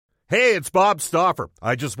Hey, it's Bob Stauffer.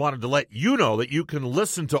 I just wanted to let you know that you can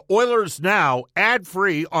listen to Oilers Now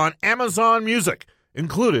ad-free on Amazon Music,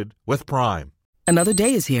 included with Prime. Another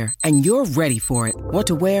day is here, and you're ready for it. What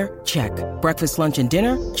to wear? Check. Breakfast, lunch, and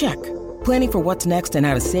dinner? Check. Planning for what's next and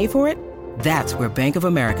how to save for it? That's where Bank of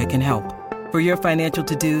America can help. For your financial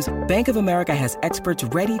to-dos, Bank of America has experts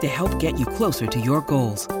ready to help get you closer to your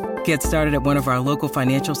goals. Get started at one of our local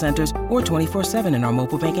financial centers or 24/7 in our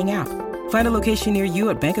mobile banking app. Find a location near you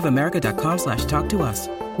at bankofamerica.com/talktous.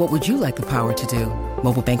 What would you like the power to do?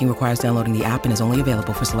 Mobile banking requires downloading the app and is only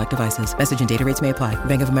available for select devices. Message and data rates may apply.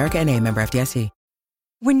 Bank of America N.A., member FDIC.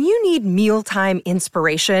 When you need mealtime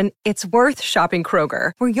inspiration, it's worth shopping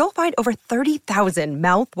Kroger, where you'll find over 30,000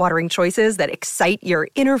 mouth-watering choices that excite your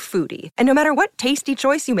inner foodie. And no matter what tasty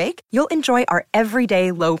choice you make, you'll enjoy our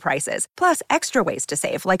everyday low prices, plus extra ways to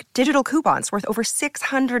save, like digital coupons worth over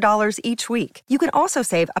 $600 each week. You can also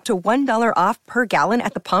save up to $1 off per gallon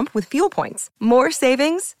at the pump with fuel points. More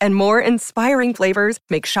savings and more inspiring flavors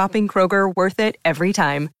make shopping Kroger worth it every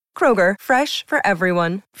time. Kroger, fresh for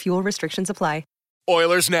everyone. Fuel restrictions apply.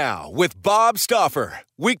 Oilers Now with Bob Stauffer.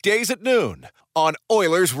 Weekdays at noon on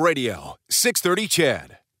Oilers Radio, 630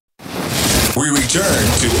 CHED. We return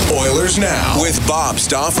to Oilers Now with Bob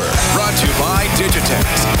Stauffer. Brought to you by Digitex.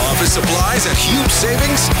 Office supplies at huge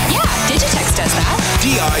savings? Yeah, Digitex does that.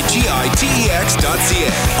 Digitex.ca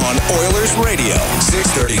on Oilers Radio,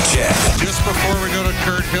 630 CHED. Just before we go to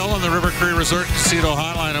Kurt Hill on the River Cree Resort Casino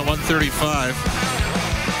hotline at 1:35.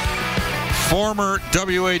 Former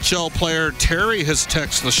WHL player Terry has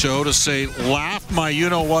texted the show to say, laugh my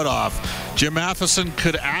you-know-what off. Jim Matheson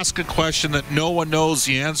could ask a question that no one knows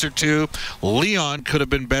the answer to. Leon could have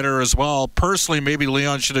been better as well. Personally, maybe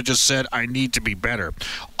Leon should have just said, I need to be better.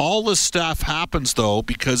 All this stuff happens, though,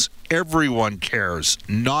 because everyone cares.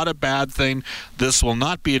 Not a bad thing. This will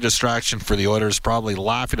not be a distraction for the Oilers, probably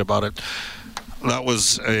laughing about it. That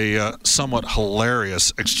was a somewhat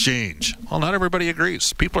hilarious exchange. Well, not everybody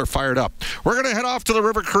agrees. People are fired up. We're going to head off to the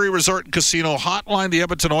River Cree Resort and Casino hotline. The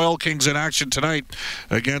Edmonton Oil Kings in action tonight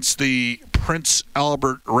against the Prince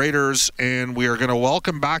Albert Raiders. And we are going to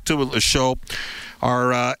welcome back to the show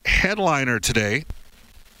our headliner today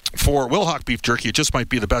for Wilhauk Beef Jerky. It just might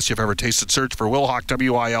be the best you've ever tasted. Search for Wilhauk,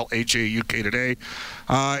 Wilhauk today.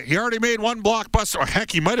 He already made one blockbuster. Or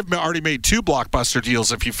heck, he might have already made two blockbuster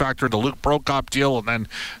deals if you factor in the Luke Prokop deal and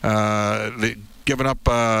then giving up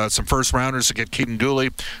some first rounders to get Caden Gooley,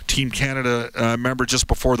 Team Canada member just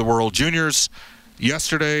before the World Juniors.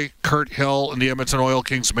 Yesterday, Kurt Hill and the Edmonton Oil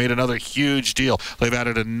Kings made another huge deal. They've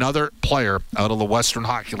added another player out of the Western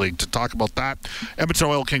Hockey League. To talk about that, Edmonton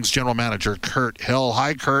Oil Kings General Manager Kurt Hill.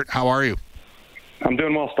 Hi, Kurt. How are you? I'm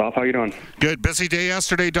doing well, Stoph. How are you doing? Good. Busy day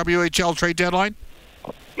yesterday, WHL trade deadline?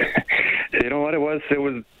 You know what? It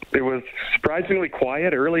was surprisingly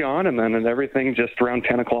quiet early on, and then everything just around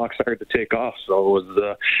 10 o'clock started to take off. So it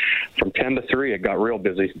was from 10 to 3, it got real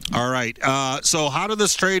busy. All right. So how did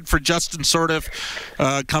this trade for Justin Sourdif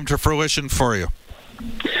come to fruition for you?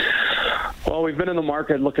 Well, we've been in the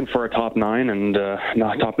market looking for a top 9 and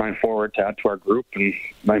not top 9 forward to add to our group. And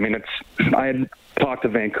I mean, I had talked to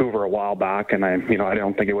Vancouver a while back, and I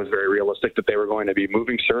don't think it was very realistic that they were going to be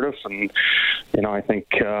moving Sourdif. And I think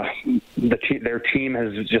their team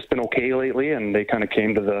has just been okay lately, and they kind of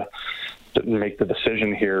came to make the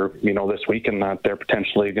decision here, this week, and that they're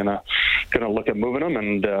potentially gonna look at moving them.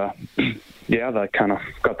 And that kind of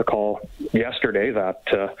got the call yesterday that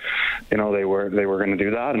they were going to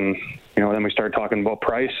do that. And then we started talking about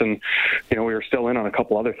price, and we were still in on a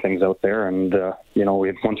couple other things out there. And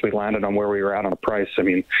once we landed on where we were at on a price, I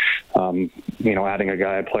mean, adding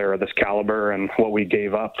a player of this caliber and what we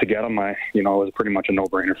gave up to get him, it was pretty much a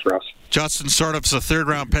no-brainer for us. Justin Sourdif's a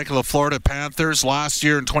third-round pick of the Florida Panthers. Last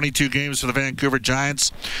year in 22 games for the Vancouver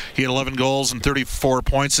Giants, he had 11 goals and 34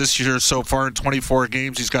 points. This year so far in 24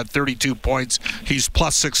 games, he's got 32 points. He's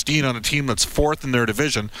plus 16 on a team that's fourth in their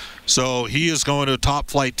division. So he is going to a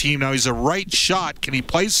top-flight team. Now, he's a right shot. Can he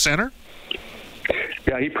play center?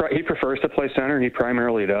 Yeah, he prefers to play center. He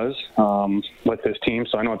primarily does with his team.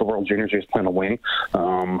 So I know at the World Juniors he was playing a wing,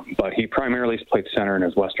 but he primarily played center in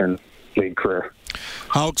his Western League career.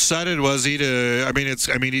 How excited was he to?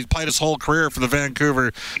 He's played his whole career for the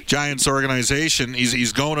Vancouver Giants organization.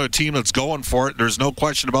 He's going to a team that's going for it. There's no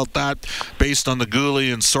question about that, based on the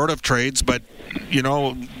Gooley and Sourdif trades. But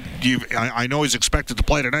I know he's expected to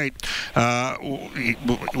play tonight.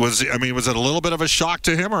 Was it a little bit of a shock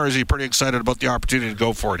to him, or is he pretty excited about the opportunity to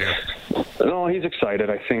go for it here? No, he's excited.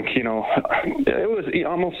 I think, it was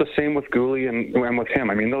almost the same with Gooley and with him.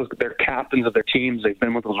 I mean, they're captains of their teams. They've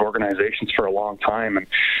been with those organizations for a long time.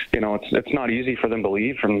 And, it's not easy for them to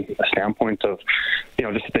leave from a standpoint of,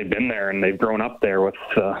 just that they've been there and they've grown up there with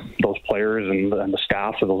those players and the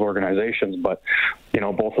staffs of those organizations. But,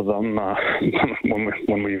 both of them,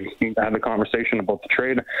 when we had the conversation about the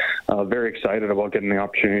trade, very excited about getting the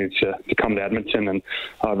opportunity to come to Edmonton and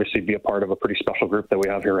obviously be a part of a pretty special group that we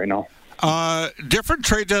have here right now. Different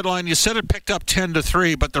trade deadline. You said it picked up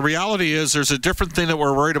 10-3, but the reality is there's a different thing that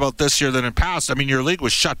we're worried about this year than in past. I mean, your league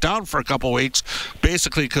was shut down for a couple of weeks,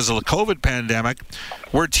 basically because of the COVID pandemic.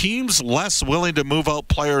 Were teams less willing to move out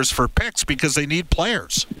players for picks because they need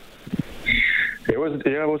players? It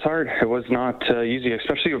was hard. It was not easy,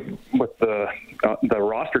 especially with the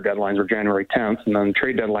roster deadlines were January 10th, and then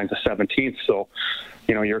trade deadlines the 17th. So,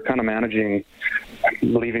 you're kind of managing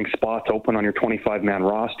leaving spots open on your 25-man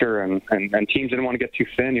roster, and teams didn't want to get too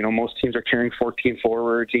thin. Most teams are carrying 14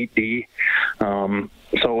 forwards, 8D. So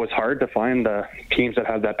it was hard to find teams that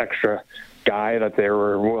had that extra guy that they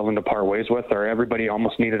were willing to part ways with, or everybody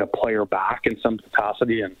almost needed a player back in some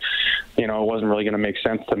capacity, and it wasn't really going to make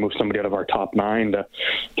sense to move somebody out of our top 9 to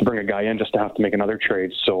bring a guy in just to have to make another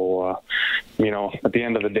trade. So at the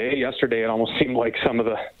end of the day, yesterday it almost seemed like some of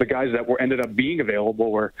the guys that ended up being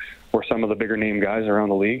available were some of the bigger name guys around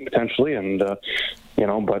the league potentially, and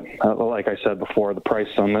but like I said before, the price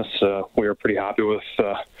on this, we were pretty happy with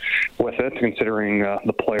it, considering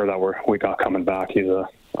the player that we got coming back. He's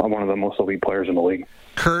one of the most elite players in the league.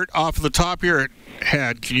 Kurt, off the top of your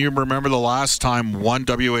head, can you remember the last time one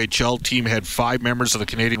WHL team had 5 members of the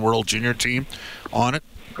Canadian World Junior team on it?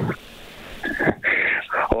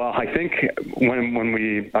 Well, I think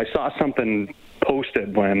when I saw something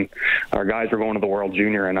posted when our guys were going to the World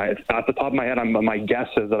Junior, and at the top of my head, my guess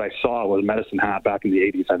is that I saw it was Medicine Hat back in the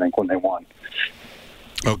 80s, I think, when they won.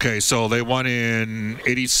 Okay, so they won in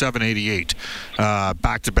 87, 88,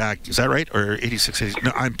 back-to-back. Is that right? Or 86, 80?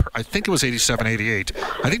 No, I think it was 87, 88.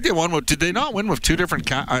 I think they won with, did they not win with 2 different,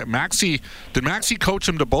 Maxey, did Maxey coach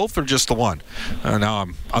them to both or just the one? Now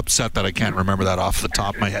I'm upset that I can't remember that off the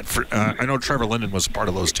top of my head. I know Trevor Linden was part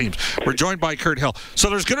of those teams. We're joined by Kurt Hill.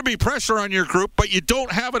 So there's going to be pressure on your group, but you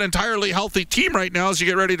don't have an entirely healthy team right now as you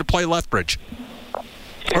get ready to play Lethbridge.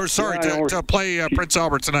 Or sorry, to play Prince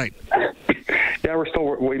Albert tonight. Yeah, we're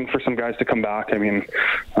still waiting for some guys to come back. I mean,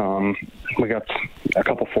 we got a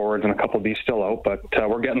couple forwards and a couple Ds still out, but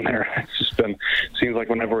we're getting there. It's just seems like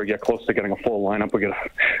whenever we get close to getting a full lineup, we get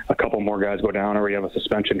a couple more guys go down, or we have a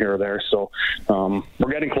suspension here or there. So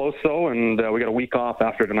we're getting close, though, and we got a week off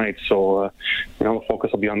after tonight. So, the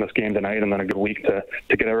focus will be on this game tonight, and then a good week to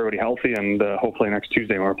get everybody healthy, and hopefully next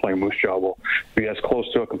Tuesday when we're playing Moose Jaw, we'll be as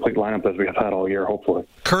close to a complete lineup as we have had all year, hopefully.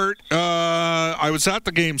 Kurt, I was at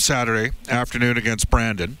the game Saturday afternoon against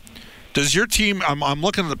Brandon. Does your team, I'm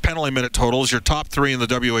looking at the penalty minute totals, your top 3 in the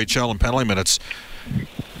WHL in penalty minutes.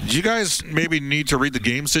 Do you guys maybe need to read the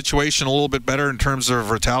game situation a little bit better in terms of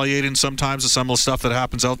retaliating sometimes to some of the stuff that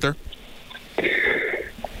happens out there?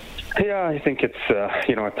 Yeah, I think it's,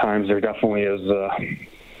 at times there definitely is,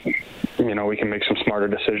 we can make some smarter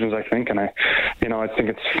decisions, I think. And I think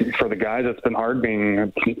it's for the guys, it's been hard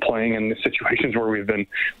playing in situations where we've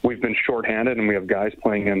been shorthanded, and we have guys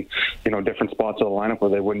playing in, different spots of the lineup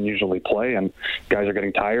where they wouldn't usually play, and guys are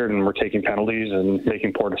getting tired, and we're taking penalties and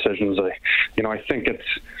making poor decisions. I think it's,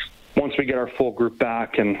 once we get our full group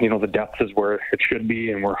back and, the depth is where it should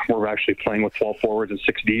be, and we're actually playing with 12 forwards and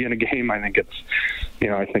 6D in a game, I think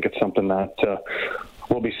it's something that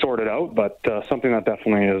will be sorted out, but something that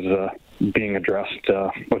definitely is being addressed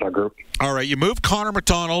with our group. All right, you moved Connor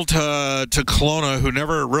McDonald to Kelowna, who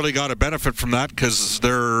never really got a benefit from that because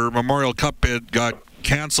their Memorial Cup bid got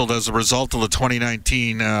canceled as a result of the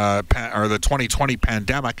 2019 or the 2020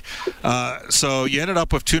 pandemic. So you ended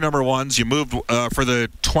up with 2 number 1s. You moved for the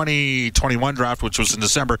 2021 draft, which was in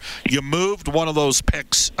December. You moved one of those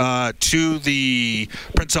picks to the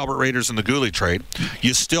Prince Albert Raiders in the Gooley trade.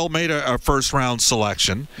 You still made a first-round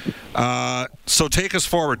selection. So take us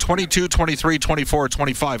forward, 22, 23, 24,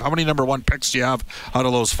 25. How many number 1 picks do you have out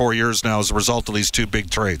of those 4 years now as a result of these 2 big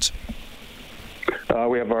trades?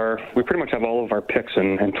 We pretty much have all of our picks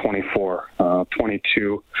in 24.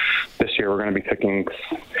 22 this year we're going to be picking,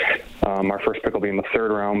 our first pick will be in the 3rd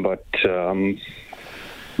round, but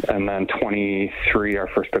and then 23 our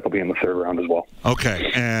first pick will be in the 3rd round as well.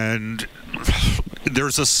 Okay, and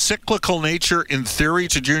there's a cyclical nature in theory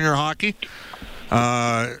to junior hockey.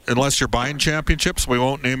 Unless you're buying championships, we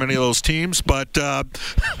won't name any of those teams. But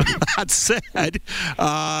that said,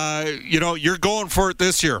 you're going for it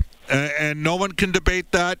this year. And no one can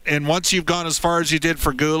debate that. And once you've gone as far as you did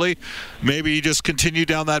for Gooley, maybe you just continue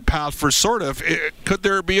down that path for sort of. Could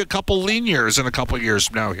there be a couple lean years in a couple of years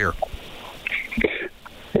from now here?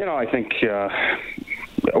 I think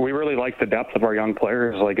we really like the depth of our young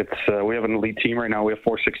players. Like we have an elite team right now. We have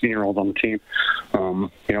 4 16-year-olds on the team.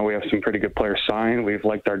 We have some pretty good players signed. We've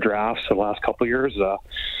liked our drafts the last couple of years.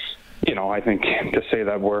 I think to say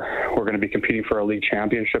that we're going to be competing for a league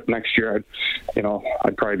championship next year,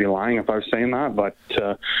 I'd probably be lying if I was saying that. But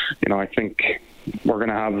I think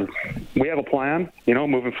we have a plan,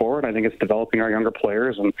 moving forward. I think it's developing our younger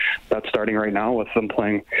players, and that's starting right now with them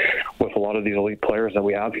playing with a lot of these elite players that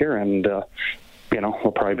we have here. And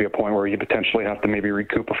there'll probably be a point where you potentially have to maybe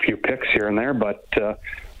recoup a few picks here and there, but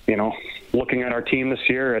looking at our team this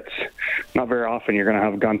year, it's not very often you're going to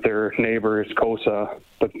have Gunther, Neighbors, Kosa,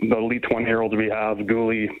 the elite 20-year-olds we have,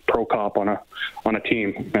 Gooley, Prokop on a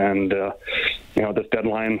team. And, this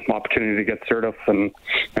deadline opportunity to get Certif and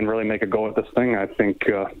really make a go at this thing, I think,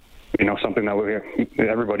 something that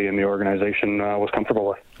everybody in the organization was comfortable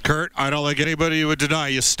with. Kurt, I don't think anybody would deny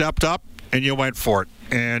you stepped up and you went for it.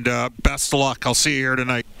 And best of luck. I'll see you here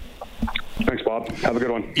tonight. Thanks, Bob. Have a good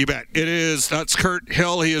one. You bet. That's Kurt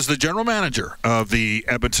Hill. He is the general manager of the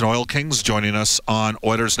Edmonton Oil Kings, joining us on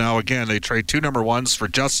Oilers Now. Again, they trade 2 number 1s for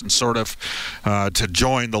Justin Certif to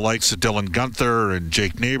join the likes of Dylan Gunther and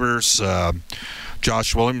Jake Neighbors.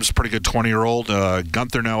 Josh Williams, pretty good 20-year-old.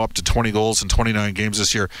 Gunther now up to 20 goals in 29 games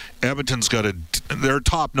this year. Edmonton's got their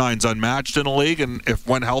top 9's unmatched in the league, and if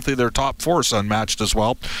when healthy, their top 4's unmatched as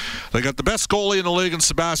well. They got the best goalie in the league in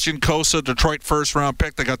Sebastian Kosa, Detroit first-round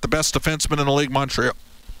pick. They got the best defenseman in the league, Montreal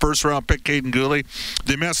first-round pick, Caden Gooley.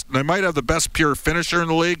 They might have the best pure finisher in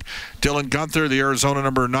the league, Dylan Gunther, the Arizona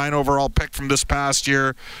number 9 overall pick from this past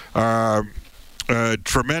year.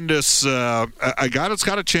 Tremendous a guy that's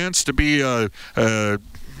got a chance to be a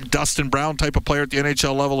Dustin Brown type of player at the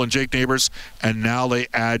NHL level, and Jake Neighbors, and now they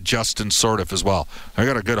add Justin Certif as well. They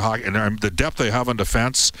got a good hockey, and the depth they have on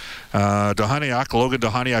defense. Logan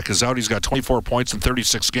Dahaniak is out. He's got 24 points in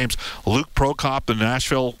 36 games. Luke Prokop, the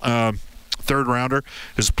Nashville third rounder,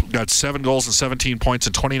 has got 7 goals and 17 points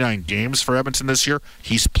in 29 games for Edmonton this year.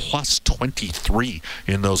 He's plus 23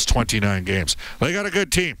 in those 29 games. They got a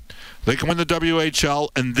good team. They can win the WHL,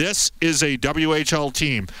 and this is a WHL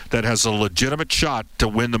team that has a legitimate shot to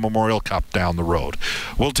win the Memorial Cup down the road.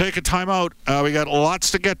 We'll take a timeout. We got lots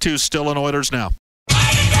to get to still in Oilers Now.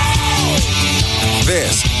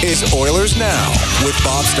 This is Oilers Now with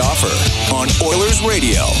Bob Stauffer on Oilers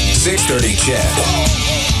Radio, 630 CHED.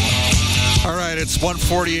 All right, it's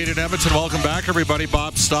 1:48 in Edmonton. Welcome back, everybody.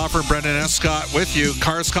 Bob Stauffer, Brendan Escott with you.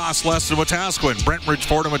 Cars cost less than Wetaskiwin. Brentridge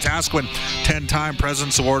Ford and Wetaskiwin, 10-time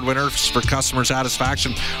President's Award winners for customer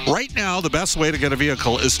satisfaction. Right now, the best way to get a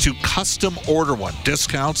vehicle is to custom order one.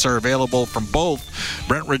 Discounts are available from both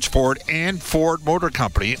Brentridge Ford and Ford Motor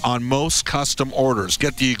Company on most custom orders.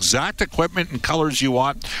 Get the exact equipment and colors you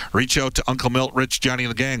want. Reach out to Uncle Milt, Rich, Johnny, and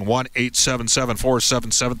the gang,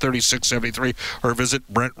 1-877-477-3673, or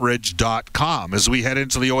visit BrentRidge.com. As we head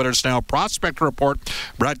into the Oilers Now Prospect Report,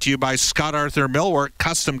 brought to you by Scott Arthur Millwork,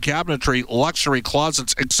 custom cabinetry, luxury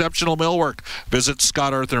closets, exceptional millwork. Visit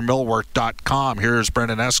ScottArthurMillwork.com. Here's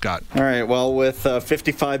Brendan Escott. All right, well, with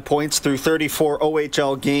 55 points through 34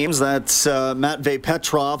 OHL games, that's Matvei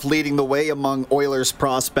Petrov leading the way among Oilers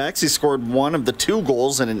prospects. He scored 1 of the 2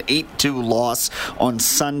 goals in an 8-2 loss on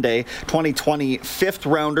Sunday. 2020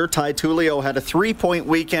 fifth-rounder Ty Tullio had a 3-point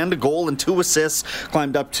weekend, a goal and 2 assists,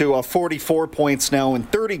 climbed up to 44 points now in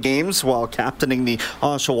 30 games while captaining the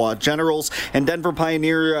Oshawa Generals. And Denver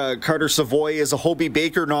Pioneer Carter Savoy is a Hobey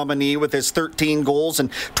Baker nominee with his 13 goals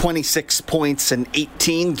and 26 points in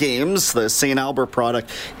 18 games. The St. Albert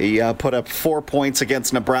product, he put up 4 points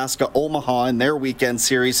against Nebraska Omaha in their weekend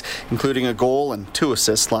series, including a goal and 2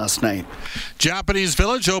 assists last night. Japanese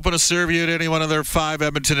Village open to serve you at any one of their 5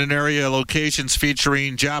 Edmonton and area locations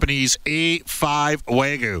featuring Japanese A5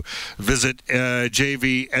 Wagyu. Visit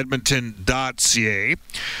JVEdmonton.ca.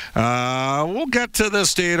 We'll get to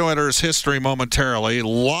this day in Oilers history momentarily.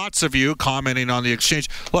 Lots of you commenting on the exchange.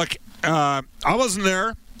 Look, I wasn't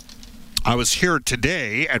there. I was here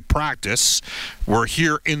today at practice. We're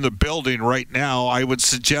here in the building right now. I would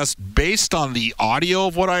suggest, based on the audio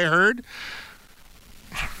of what I heard,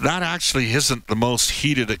 that actually isn't the most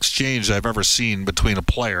heated exchange I've ever seen between a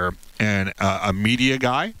player and a media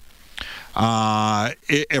guy.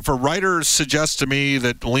 If a writer suggests to me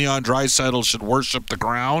that Leon Draisaitl should worship the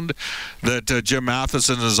ground that Jim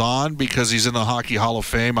Matheson is on because he's in the Hockey Hall of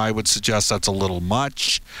Fame, I would suggest that's a little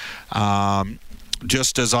much.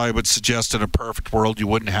 Just as I would suggest in a perfect world you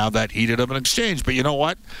wouldn't have that heated of an exchange. But you know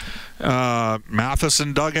what?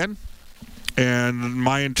 Matheson dug in. And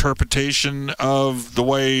my interpretation of the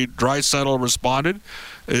way Draisaitl responded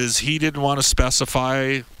is he didn't want to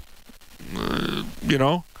specify,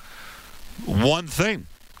 one thing.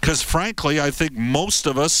 Because frankly, I think most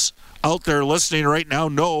of us out there listening right now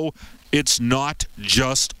know it's not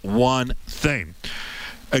just one thing.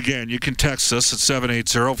 Again, you can text us at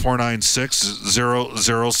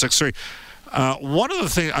 780-496-0063. One of the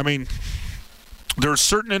things, I mean, there are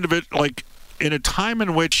certain individuals, like in a time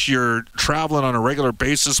in which you're traveling on a regular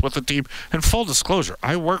basis with the team, and full disclosure,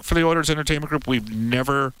 I work for the Oilers Entertainment Group. We've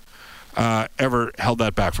never ever held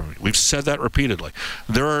that back from me. We've said that repeatedly.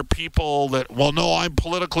 There are people that, well, no, I'm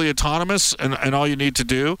politically autonomous, and all you need to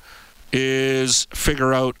do is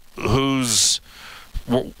figure out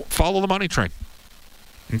follow the money train.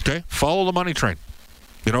 Okay? Follow the money train.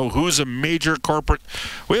 You know, who's a major corporate?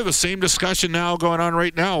 We have the same discussion now going on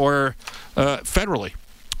right now where federally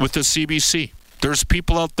with the CBC. There's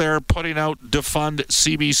people out there putting out defund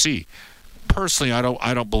CBC. Personally,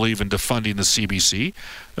 I don't believe in defunding the CBC.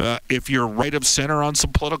 If you're right of center on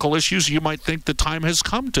some political issues, you might think the time has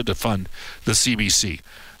come to defund the CBC.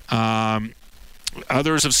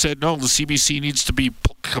 Others have said, no, the CBC needs to be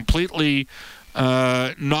completely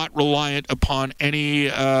not reliant upon any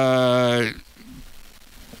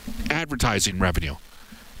advertising revenue.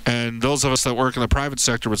 And those of us that work in the private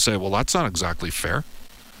sector would say, well, that's not exactly fair.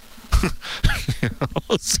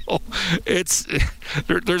 So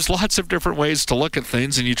there's lots of different ways to look at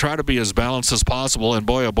things, and you try to be as balanced as possible, and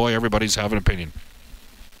boy, oh boy, everybody's having an opinion.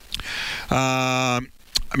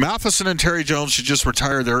 Matheson and Terry Jones should just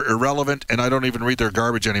retire. They're irrelevant, and I don't even read their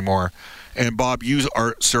garbage anymore. And Bob, you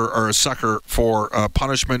are a sucker for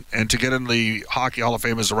punishment, and to get in the Hockey Hall of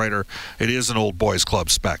Fame as a writer, it is an old boys club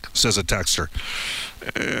spec, says a texter.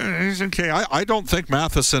 Okay, I don't think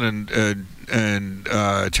Matheson and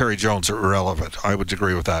Terry Jones are irrelevant. I would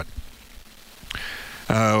agree with that.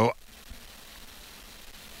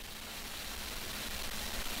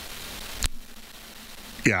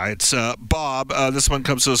 Yeah, it's Bob. This one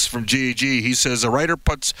comes to us from GAG. He says, a writer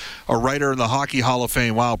puts a writer in the Hockey Hall of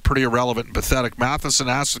Fame. Wow, pretty irrelevant and pathetic. Matheson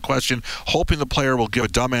asks the question, hoping the player will give a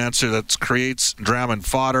dumb answer that creates drama and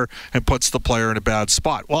fodder and puts the player in a bad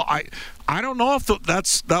spot. Well, I don't know if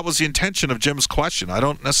that was the intention of Jim's question. I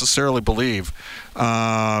don't necessarily believe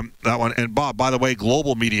that one. And Bob, by the way,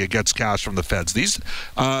 Global Media gets cash from the feds. These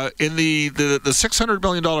in the $600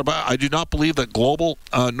 million. I do not believe that Global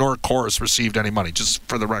nor Chorus received any money. Just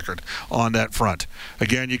for the record, on that front.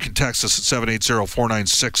 Again, you can text us at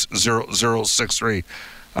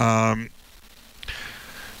 780-496-0063.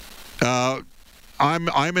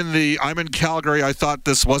 I'm in Calgary. I thought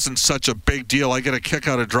this wasn't such a big deal. I get a kick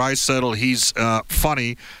out of Draisaitl. He's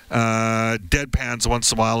funny. Deadpans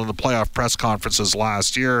once in a while in the playoff press conferences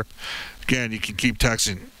last year. Again, you can keep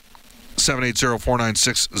texting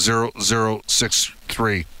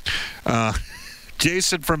 780-496-0063.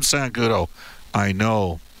 Jason from Sangudo. I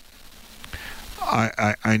know.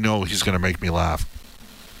 I know he's going to make me laugh.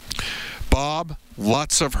 Bob,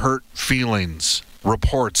 lots of hurt feelings.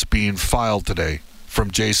 Reports being filed today from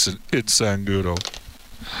Jason in Sangudo.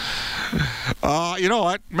 You know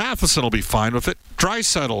what? Matheson will be fine with it.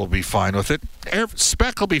 Draisaitl will be fine with it.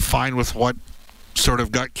 Speck will be fine with what sort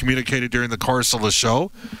of got communicated during the course of the show.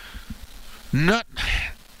 The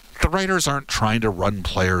writers aren't trying to run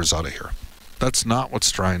players out of here. That's not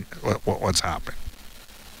what's happening.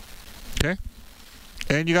 Okay?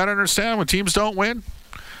 And you got to understand, when teams don't win,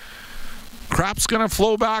 crap's going to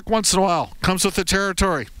flow back once in a while. Comes with the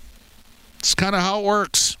territory. It's kind of how it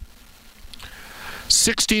works.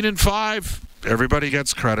 16-5, everybody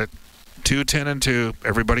gets credit. 2-10-2,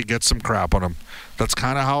 everybody gets some crap on them. That's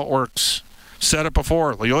kind of how it works. Said it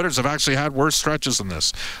before. The Oilers have actually had worse stretches than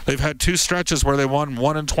this. They've had two stretches where they won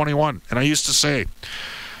 1-21. And I used to say,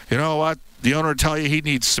 you know what? The owner would tell you he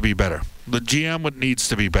needs to be better. The GM needs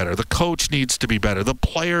to be better. The coach needs to be better. The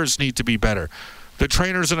players need to be better. The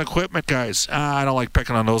trainers and equipment guys, I don't like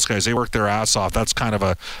picking on those guys. They work their ass off. That's kind of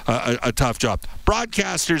a tough job.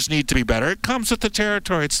 Broadcasters need to be better. It comes with the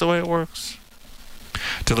territory. It's the way it works.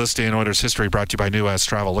 To this day in Oilers history, brought to you by New West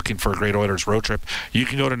Travel. Looking for a great Oilers road trip? You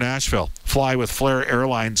can go to Nashville. Fly with Flair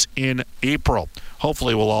Airlines in April.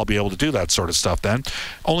 Hopefully we'll all be able to do that sort of stuff then.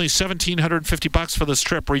 Only $1,750 for this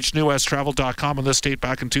trip. Reach newwesttravel.com in this date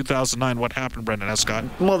back in 2009. What happened, Brendan Escott?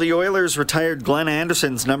 Well, the Oilers retired Glenn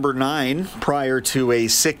Anderson's number 9 prior to a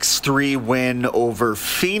 6-3 win over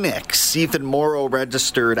Phoenix. Ethan Morrow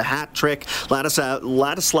registered a hat trick. Ladislav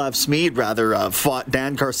Smid fought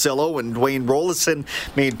Dan Carcillo, and Dwayne Rollison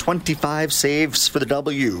made 25 saves for the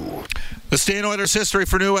W. This day in Oilers history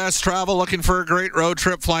for New West Travel. Looking for a great road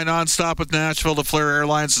trip? Fly nonstop with Nashville to Flair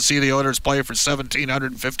Airlines to see the Oilers play for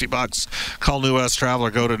 $1,750. Call New West Travel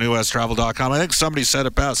or go to newwesttravel.com. I think somebody said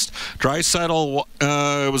it best. Draisaitl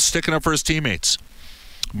was sticking up for his teammates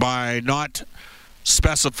by not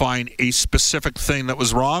specifying a specific thing that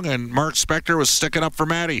was wrong, and Mark Spector was sticking up for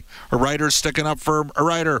Matty. A writer's sticking up for a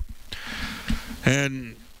writer.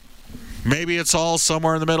 And maybe it's all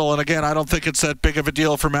somewhere in the middle. And again, I don't think it's that big of a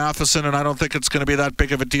deal for Matheson, and I don't think it's going to be that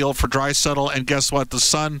big of a deal for Draisaitl. And guess what? The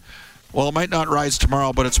sun, well, it might not rise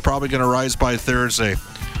tomorrow, but it's probably going to rise by Thursday.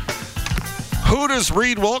 Who does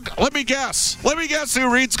Reed let me guess. Let me guess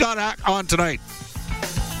who Reed's got on tonight.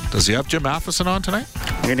 Does he have Jim Matheson on tonight?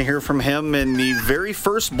 You're going to hear from him in the very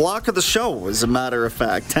first block of the show, as a matter of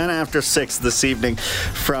fact. 10 after 6 this evening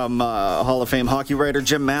from Hall of Fame hockey writer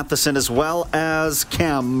Jim Matheson, as well as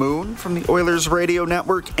Cam Moon from the Oilers Radio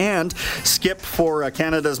Network, and skip for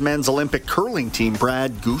Canada's men's Olympic curling team,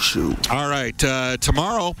 Brad Gushue. All right.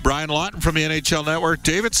 Tomorrow, Brian Lawton from the NHL Network.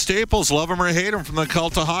 David Staples, love him or hate him, from the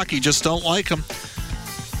Cult of Hockey. Just don't like him.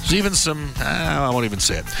 There's even some, I won't even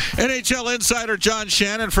say it. NHL insider John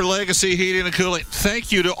Shannon for Legacy Heating and Cooling.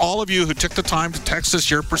 Thank you to all of you who took the time to text us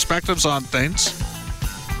your perspectives on things.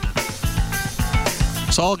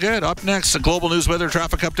 It's all good. Up next, the Global News Weather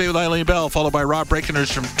Traffic Update with Eileen Bell, followed by Rob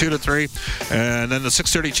Breakers from 2 to 3, and then the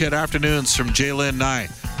 6:30 CHED Afternoons from Jalen 9.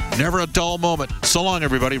 Never a dull moment. So long,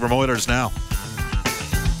 everybody, from Oilers Now.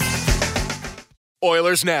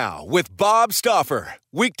 Oilers Now with Bob Stauffer.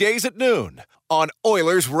 Weekdays at noon on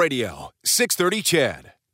Oilers Radio, 630 CHED.